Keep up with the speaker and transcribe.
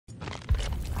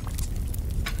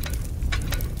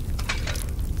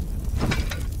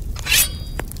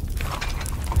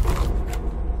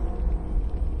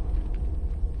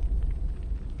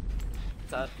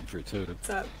too. What's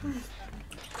up?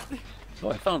 Oh,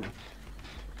 I found him.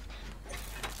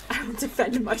 I'm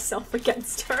defending myself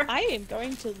against her. I am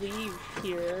going to leave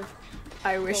here.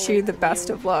 I wish you the best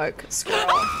of luck, Squirrel.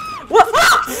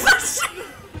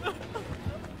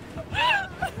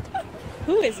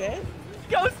 Who is it?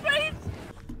 Ghostface?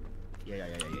 Yeah.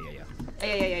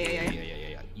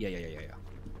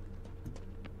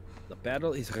 The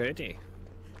battle is ready.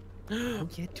 We'll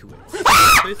get to it.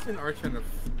 Ghostface and Arch trying to fly.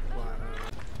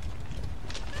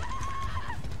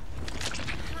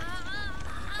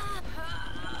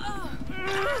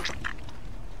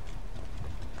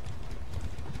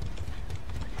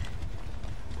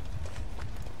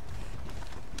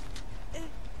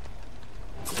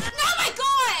 Oh my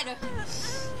god!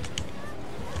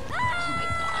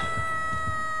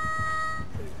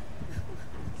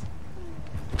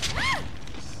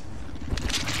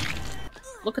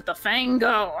 Look at the fang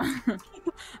go.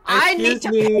 I need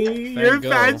to. You're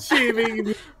fat shaming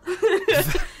me.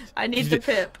 I need the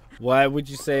pip. Why would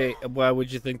you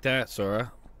think that,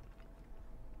 Sora?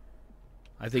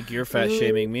 I think you're fat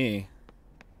shaming me.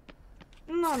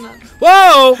 No.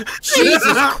 Whoa! Jesus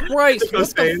Christ!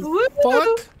 What the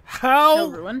fuck?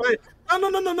 How? Wait,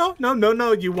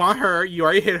 no. You want her. You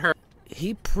already hit her.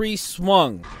 He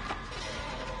pre-swung.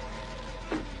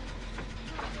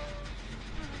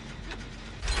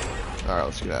 Alright,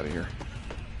 let's get out of here.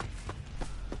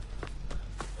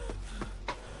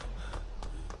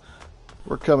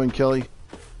 We're coming, Kelly.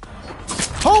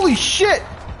 Holy shit!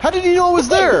 How did he know I was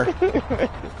there?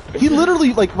 He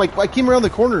literally, like, I came around the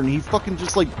corner and he fucking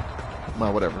just like...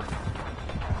 Well, whatever.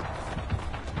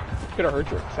 Could have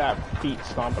hurt your fat feet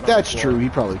stomping. That's true, he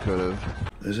probably could have.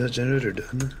 Is that generator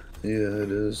done? Yeah,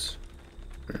 it is.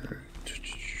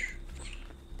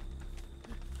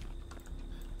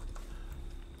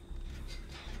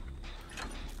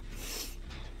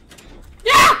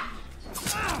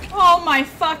 Oh my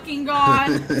fucking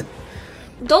god.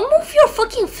 Don't move your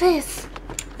fucking face.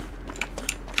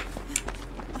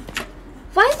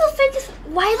 Why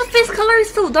the face color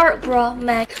is so dark, bro,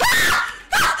 Mac?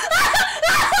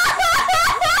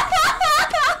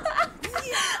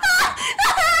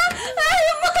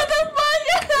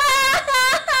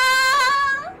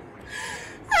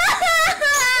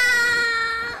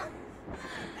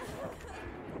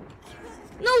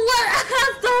 No, what?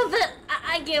 Stop it!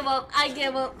 I give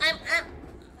up. I'm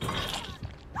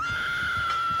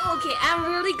okay. I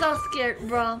really got scared,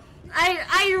 bro.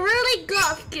 I really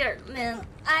got scared, man.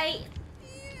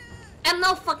 I'm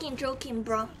not fucking joking,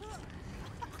 bro.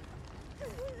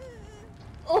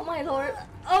 Oh my lord.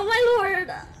 Oh my lord.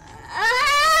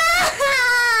 Ah!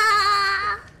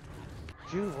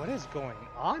 Dude, what is going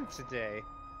on today?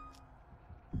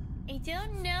 I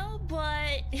don't know,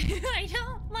 but I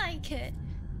don't like it.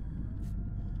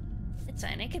 It's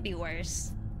fine, it could be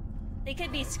worse. They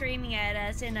could be screaming at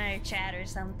us in our chat or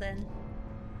something.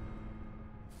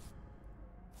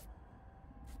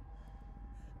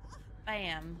 I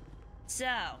am. So,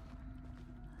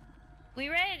 we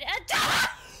ready to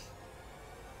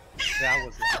That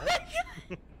was loud.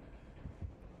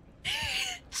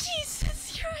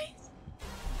 Jesus Christ.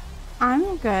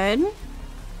 I'm good.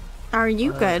 Are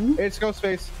you good? It's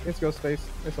Ghostface. It's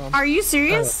on. Are you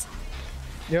serious?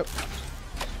 Yep.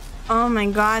 Oh my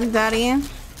god, Daddy.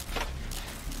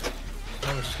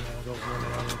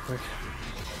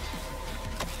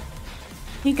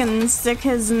 He can stick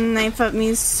his knife at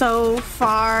me so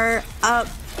far up.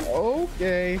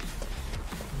 Okay.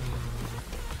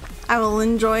 I will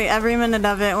enjoy every minute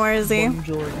of it. Where is he?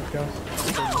 Okay,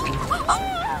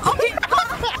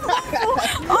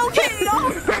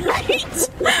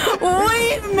 alright.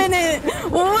 Wait a minute.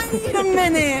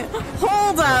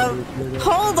 Hold up.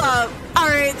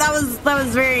 Alright, that was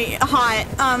very hot.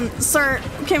 Sir,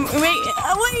 can wait.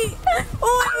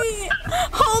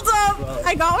 Hold up.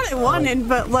 I got what I wanted,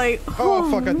 but like, oh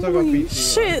fuck, I took off beat.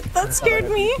 Shit, that scared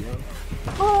me.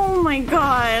 Oh my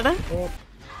god.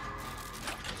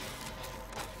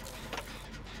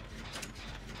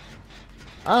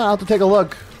 I'll have to take a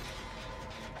look.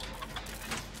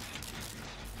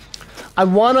 I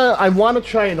wanna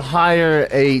try and hire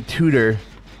a tutor,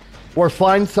 or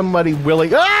find somebody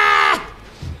willing. Ah!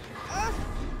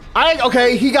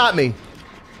 Okay, he got me.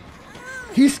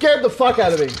 He scared the fuck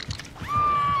out of me.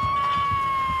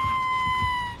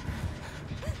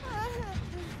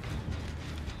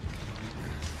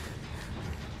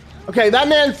 Okay, that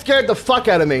man scared the fuck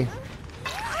out of me.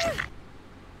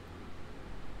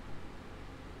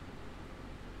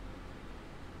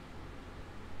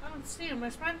 My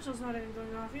spatial's not even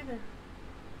going off either.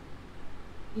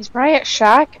 He's probably at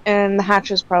Shack, and the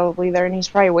hatch is probably there, and he's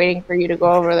probably waiting for you to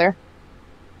go over there.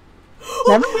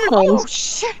 Never mind. Oh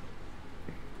shit!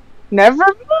 Never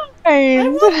mind. I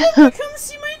want them to come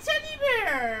see my teddy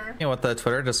bear. You know what the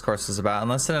Twitter discourse is about,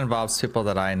 unless it involves people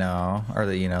that I know, or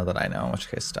that you know that I know, in which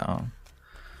case don't.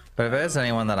 But if it is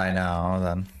anyone that I know,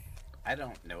 then... I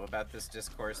don't know about this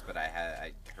discourse, but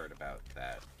I heard about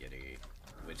that Giddy,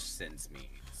 which sends me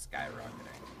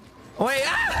skyrocketing. Wait!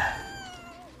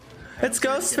 It's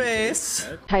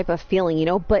Ghostface! Type of feeling, you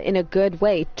know, but in a good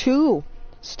way, to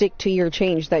stick to your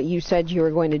change that you said you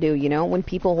were going to do, you know, when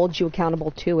people hold you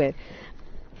accountable to it.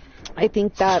 I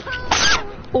think that...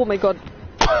 Oh my god.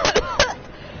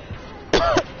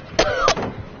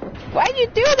 Why'd you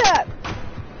do that?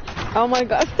 Oh my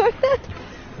god.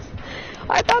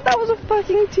 I thought that was a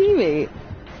fucking teammate.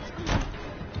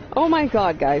 Oh my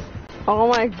god, guys. Oh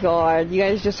my god. You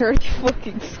guys just heard me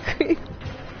fucking scream.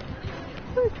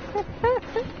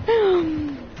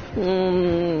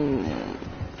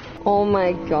 Oh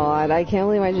my god. I can't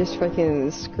believe I just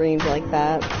fucking screamed like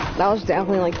that. That was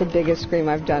definitely like the biggest scream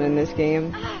I've done in this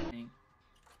game.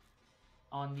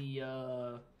 On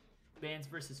the Bands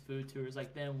versus Food tours,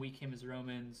 like then we came as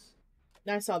Romans.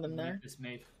 I saw them there.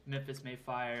 Memphis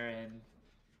Mayfire and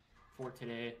For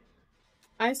Today.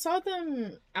 I saw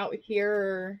them out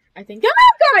here, I think. Oh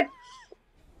god!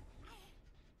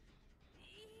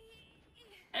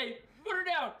 Hey, put her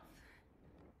down!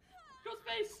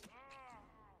 Ghostface!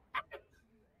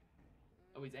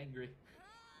 Oh, he's angry.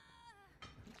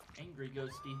 Angry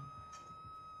Ghosty.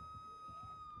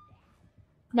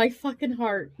 My fucking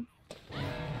heart.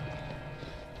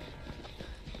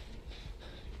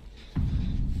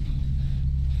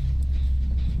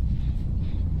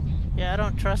 Yeah, I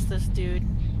don't trust this dude.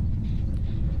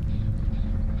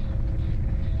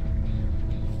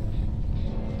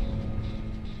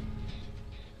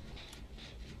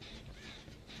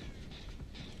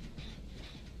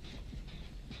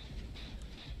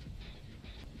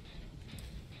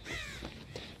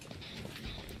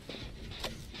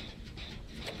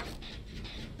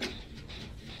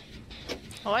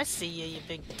 Oh, I see you, you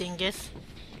big dingus.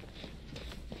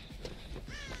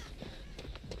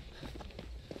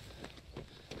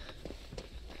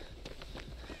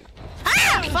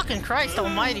 Ah! Fucking Christ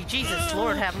almighty, Jesus,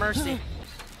 Lord have mercy.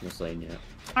 Just saying, yeah.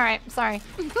 Alright, sorry.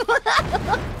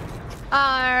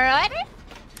 Alright.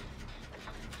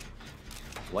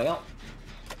 Well.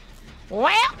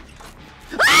 Well.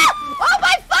 Ah! Oh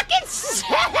my fucking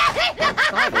shit!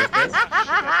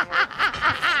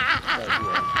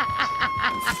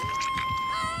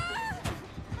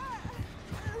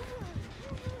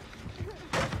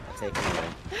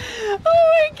 Oh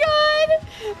my god!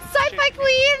 Sci-fi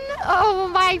queen! Oh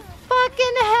my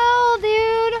fucking hell,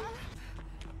 dude!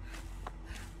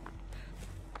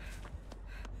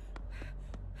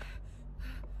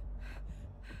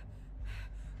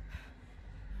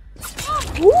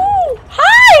 Ooh,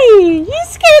 hi! You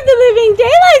scared the living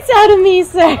daylights out of me,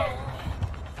 sir.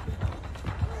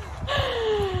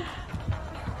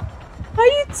 How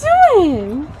you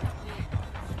doing?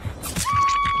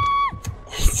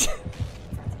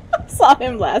 I saw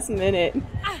him last minute.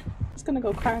 Just gonna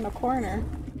go cry in a corner.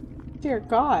 Dear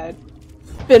God.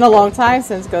 Been a long time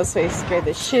since Ghostface scared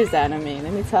the shiz out of me,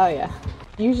 let me tell ya.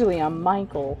 Usually I'm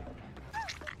Michael.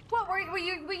 What, were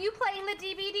you playing the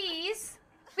DBDs?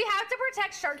 We have to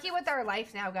protect Sharky with our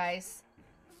life now, guys.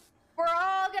 We're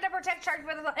all gonna protect Sharky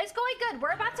with our life. It's going good.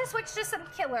 We're about to switch to some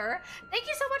killer. Thank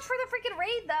you so much for the freaking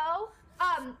raid, though.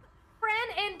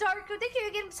 Fran and Darku, thank you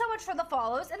again so much for the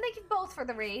follows, and thank you both for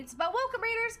the raids. But welcome,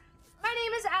 raiders. My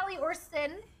name is Allie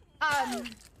Orson.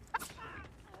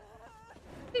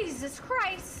 Jesus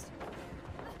Christ.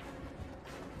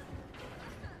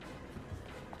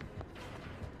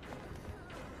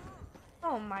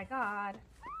 Oh my god.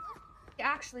 You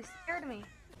actually scared me.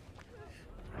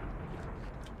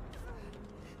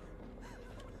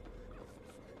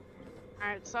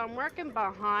 Alright, so I'm working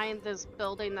behind this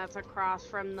building that's across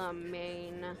from the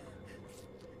main.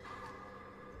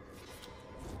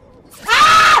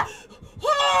 Ah!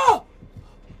 Oh!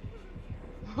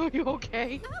 Are you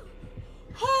okay?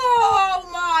 Oh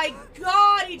my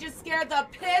god, he just scared the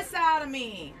piss out of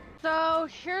me. So,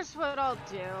 here's what I'll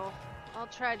do. I'll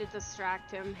try to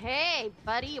distract him. Hey,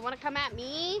 buddy, you wanna come at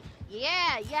me?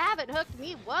 Yeah, you haven't hooked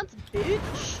me once,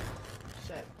 bitch.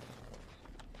 Shit.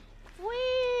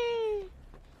 Whee!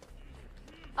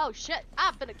 Oh shit,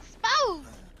 I've been exposed!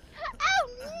 Oh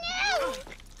no!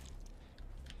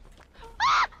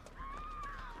 Ah!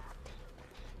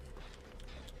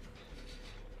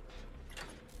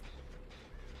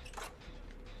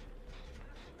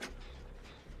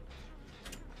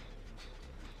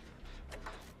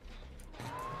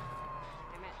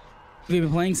 Have you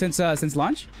been playing since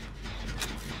launch?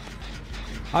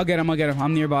 I'll get him.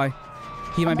 I'm nearby.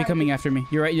 He might be coming after me.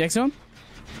 You're right. You next to him?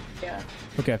 Yeah.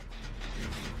 Okay.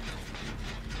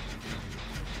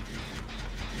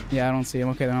 Yeah, I don't see him.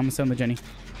 Okay, then I'm gonna send the Jenny.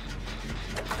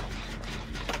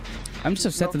 I'm just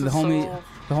upset that the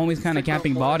homie's kind of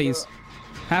camping bodies.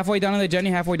 Halfway done on the Jenny.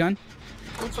 Halfway done.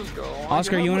 Let's just go.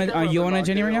 Oscar, you on a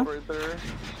Jenny right now?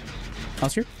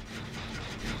 Oscar?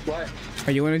 What?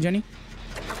 Are you on a Jenny?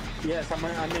 Yes, I'm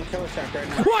in killer shack right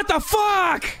now. What the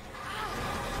fuck?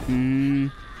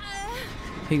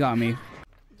 He got me.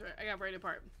 I got braided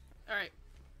part. Alright.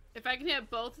 If I can hit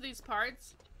both of these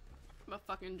parts, I'm a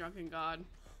fucking drunken god.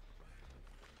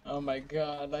 Oh my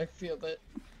god, I feel that.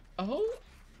 Oh!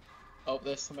 Oh,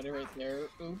 there's somebody right there.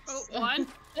 Oops. Oh, one?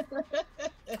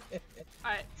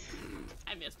 I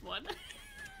missed one.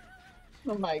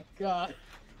 Oh my god.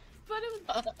 But it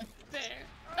was there.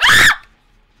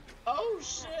 Oh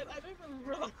shit, I didn't even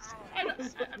realize. I'm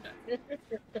done.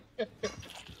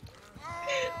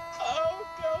 Oh,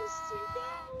 Ghosty, no!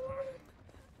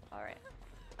 Alright.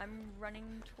 I'm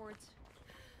running towards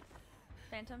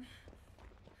Phantom.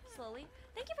 Slowly.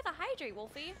 Thank you for the hydrate,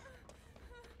 Wolfie.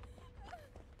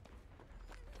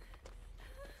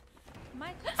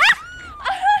 My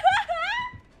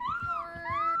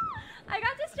I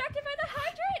got distracted by the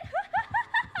hydrate.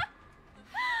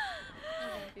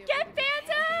 Get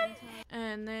Phantom!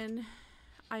 And then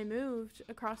I moved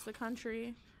across the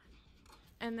country.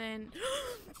 And then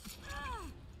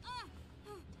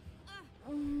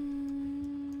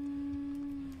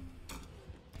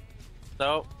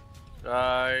Nope.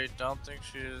 I don't think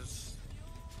she's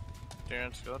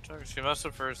doing skill check. She must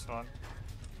have first one.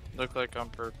 Look like on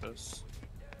purpose.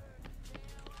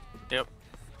 Yep.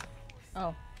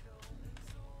 Oh.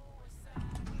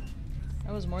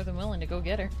 I was more than willing to go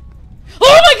get her.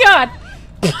 Oh my god!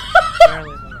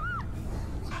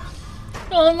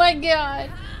 Oh my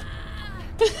god.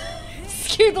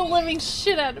 Scared the living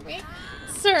shit out of me.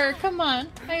 Sir, come on.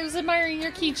 I was admiring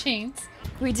your keychains.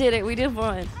 We did it. We did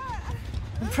one.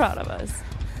 I'm proud of us.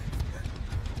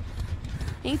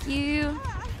 Thank you.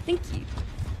 Thank you.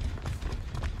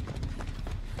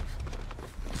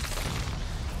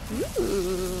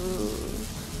 Ooh.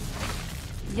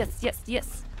 Yes, yes,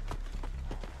 yes.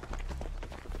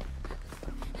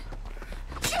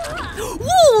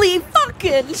 Holy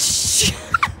fucking shit!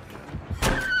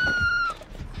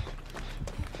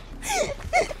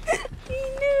 He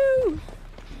knew!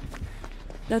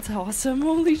 That's awesome.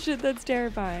 Holy shit, that's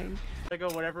terrifying. Lego,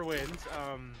 whatever wins.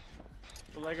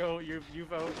 Lego, you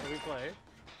vote and we play.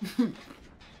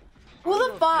 Who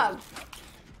the fuck?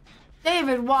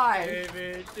 David, why?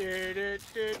 David,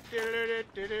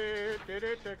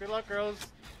 good luck, girls.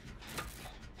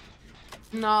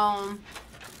 No.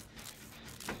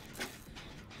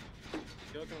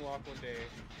 You can walk one day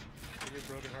in your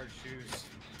broken heart shoes.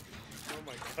 Oh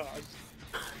my gosh.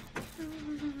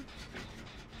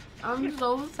 I'm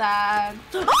so sad.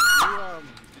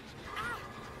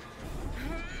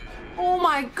 Oh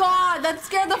my god, that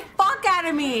scared the fuck out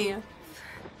of me.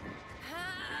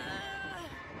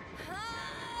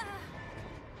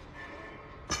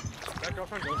 That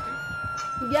girlfriend ghosted?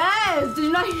 Yes, did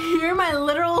you not hear my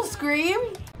literal scream?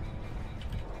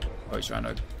 Oh, he's trying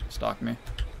to stalk me.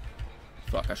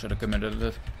 Fuck, I should have committed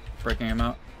to breaking him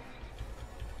out.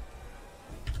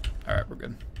 Alright, we're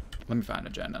good. Let me find a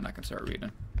gen and I can start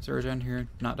reading. Is there a gen here?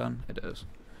 Not done? It is.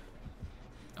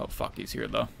 Oh fuck, he's here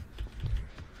though.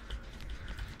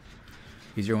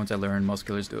 He's here once I learned most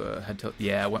killers do a head tilt.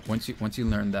 Yeah, once you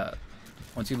learn that,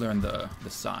 once you learn the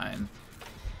sign,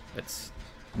 it's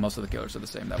most of the killers are the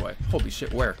same that way. Holy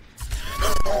shit, where?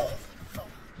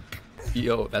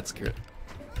 Yo, that's scary.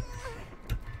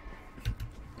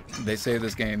 They say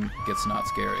this game gets not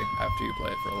scary after you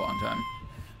play it for a long time,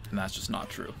 and that's just not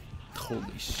true.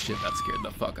 Holy shit, that scared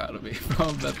the fuck out of me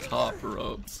from the top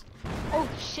ropes. Oh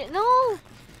shit, no!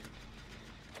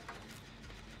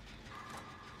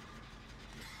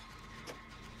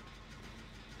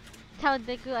 Tell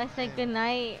Deku I said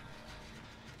goodnight.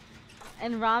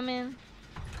 And ramen.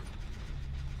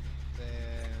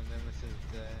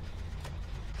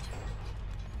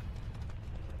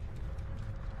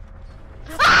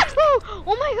 Ah!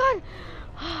 Oh my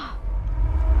god!